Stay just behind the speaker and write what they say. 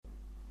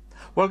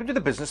Welcome to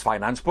the Business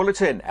Finance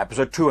Bulletin,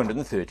 episode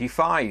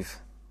 235.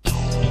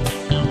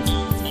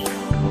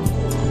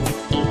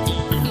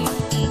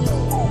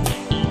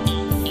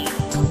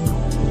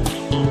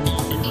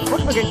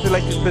 Welcome again to the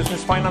latest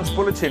Business Finance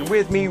Bulletin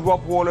with me,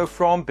 Rob Warlow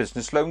from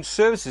Business Loan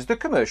Services, the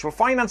commercial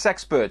finance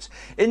experts.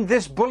 In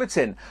this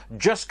bulletin,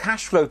 Just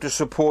Cashflow to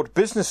support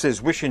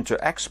businesses wishing to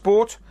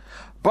export,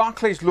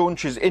 Barclays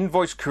launches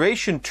invoice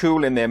creation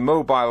tool in their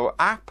mobile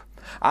app,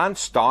 and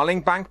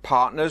Starling Bank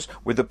partners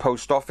with the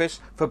Post Office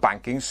for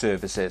banking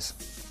services.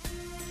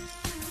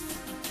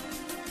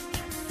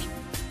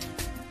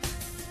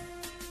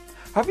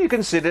 Have you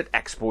considered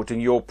exporting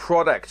your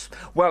products?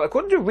 Well,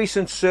 according to a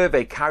recent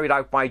survey carried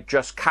out by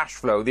Just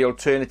Cashflow, the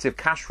alternative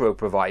cash flow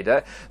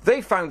provider,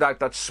 they found out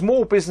that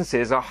small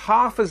businesses are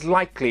half as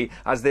likely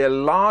as their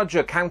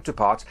larger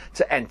counterparts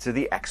to enter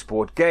the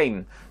export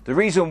game. The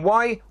reason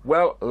why?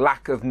 Well,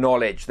 lack of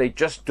knowledge. They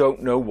just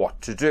don't know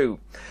what to do.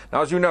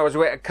 Now, as you know, as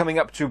we're coming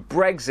up to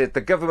Brexit,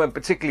 the government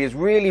particularly is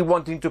really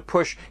wanting to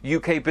push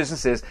UK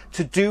businesses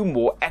to do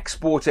more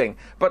exporting.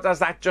 But as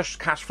that Just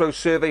Cashflow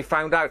survey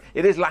found out,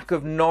 it is lack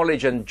of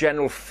knowledge and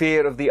general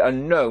fear of the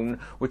unknown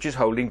which is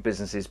holding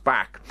businesses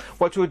back.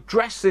 Well, to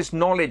address this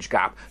knowledge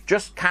gap,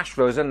 Just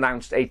Cashflow has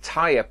announced a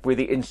tie-up with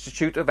the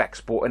Institute of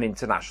Export and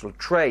International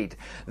Trade.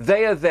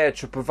 They are there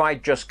to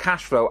provide Just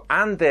Cashflow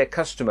and their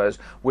customers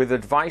with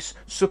advice,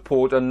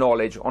 support and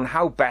knowledge on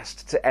how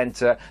best to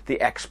enter the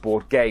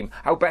export game,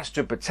 how best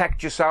to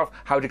protect yourself,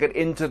 how to get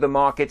into the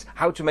market,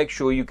 how to make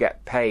sure you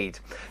get paid.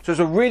 So it's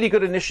a really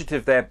good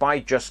initiative there by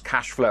Just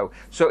Cashflow.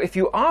 So if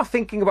you are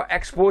thinking about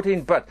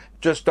exporting but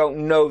just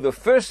don't know the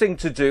first thing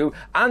to do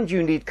and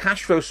you need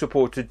cash flow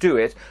support to do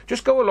it,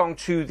 just go along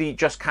to the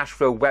Just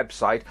Cashflow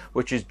website,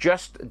 which is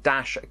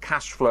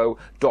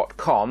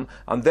just-cashflow.com,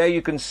 and there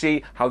you can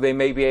see how they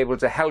may be able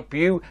to help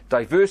you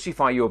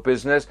diversify your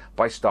business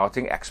by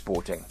starting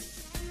exporting.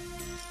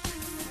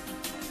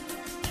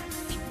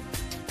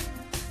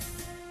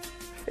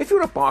 If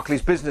you're a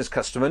Barclays business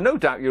customer, no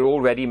doubt you're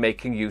already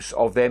making use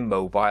of their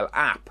mobile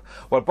app.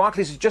 Well,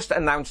 Barclays has just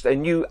announced a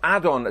new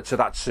add-on to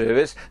that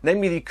service,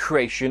 namely the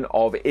creation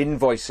of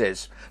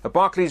invoices. Now,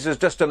 Barclays has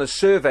just done a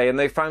survey and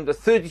they found that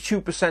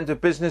 32% of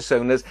business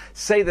owners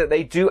say that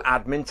they do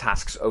admin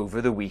tasks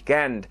over the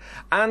weekend.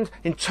 And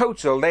in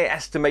total, they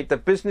estimate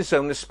that business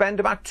owners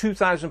spend about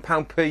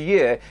 £2,000 per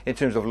year in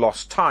terms of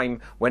lost time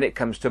when it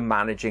comes to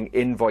managing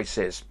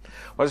invoices.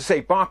 Well, as I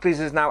say, Barclays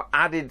has now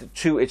added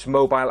to its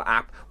mobile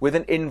app with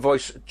an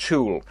invoice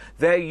tool.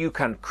 There you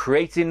can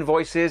create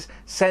invoices,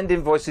 send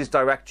invoices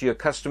direct to your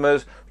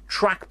customers,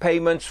 track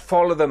payments,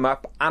 follow them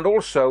up, and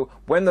also,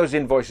 when those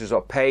invoices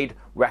are paid,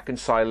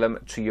 reconcile them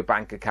to your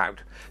bank account.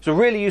 It's a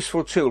really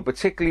useful tool,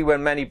 particularly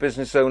when many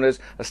business owners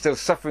are still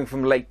suffering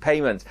from late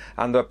payment,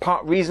 and the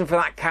reason for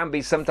that can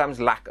be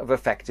sometimes lack of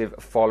effective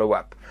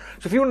follow-up.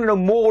 So if you want to know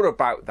more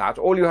about that,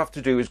 all you have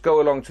to do is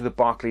go along to the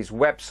Barclays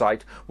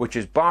website, which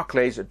is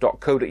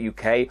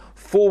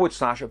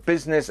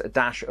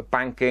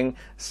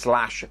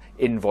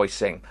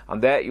barclays.co.uk/business-banking/invoicing,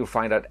 and there you'll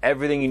find out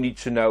everything you need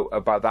to know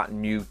about that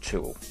new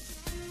tool.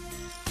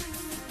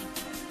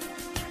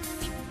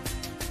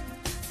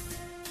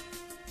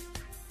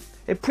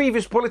 In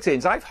previous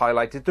bulletins, I've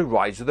highlighted the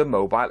rise of the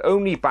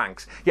mobile-only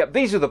banks. Yep,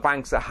 these are the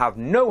banks that have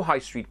no high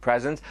street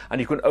presence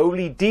and you can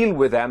only deal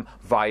with them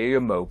via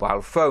your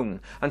mobile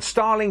phone. And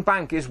Starling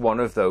Bank is one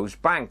of those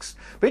banks.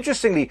 But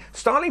interestingly,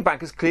 Starling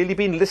Bank has clearly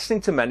been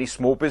listening to many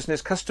small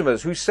business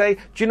customers who say,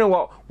 do you know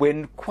what,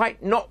 we're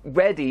quite not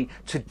ready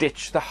to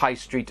ditch the high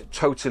street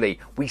totally.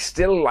 We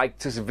still like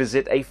to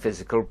visit a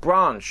physical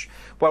branch.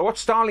 Well, what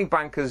Starling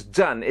Bank has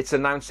done, it's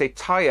announced a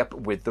tie-up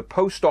with the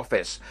Post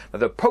Office. Now,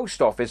 the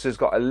Post Office has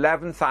got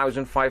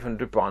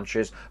 11,500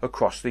 branches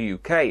across the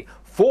UK.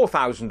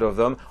 4,000 of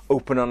them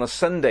open on a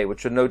Sunday,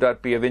 which will no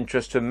doubt be of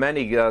interest to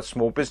many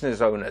small business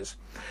owners.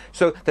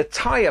 So the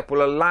tie-up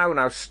will allow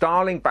now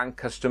Starling Bank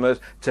customers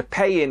to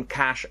pay in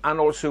cash and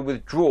also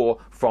withdraw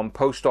from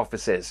post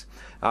offices.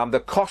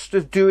 The cost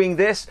of doing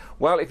this,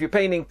 well, if you're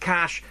paying in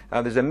cash,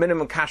 there's a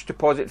minimum cash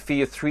deposit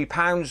fee of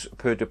 £3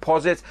 per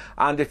deposit,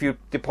 and if you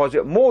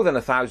deposit more than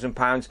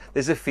 £1,000,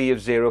 there's a fee of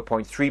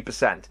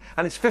 0.3%,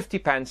 and it's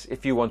 50p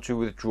if you want to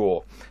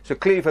withdraw. So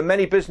clearly for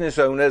many business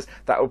owners,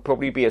 that will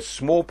probably be a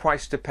small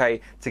price to pay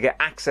to get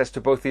access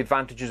to both the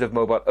advantages of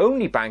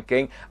mobile-only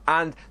banking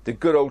and the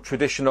good old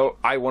traditional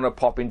I want to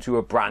pop into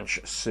a branch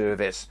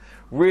service.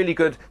 Really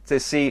good to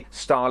see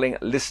Starling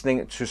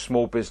listening to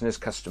small business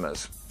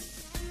customers.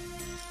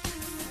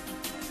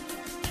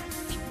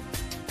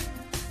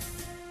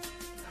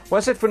 Well,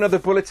 that's it for another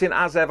bulletin.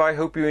 As ever, I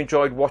hope you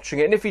enjoyed watching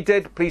it. And if you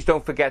did, please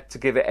don't forget to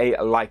give it a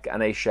like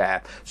and a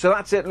share. So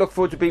that's it. Look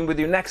forward to being with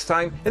you next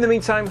time. In the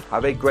meantime,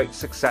 have a great,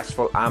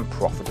 successful and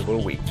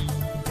profitable week.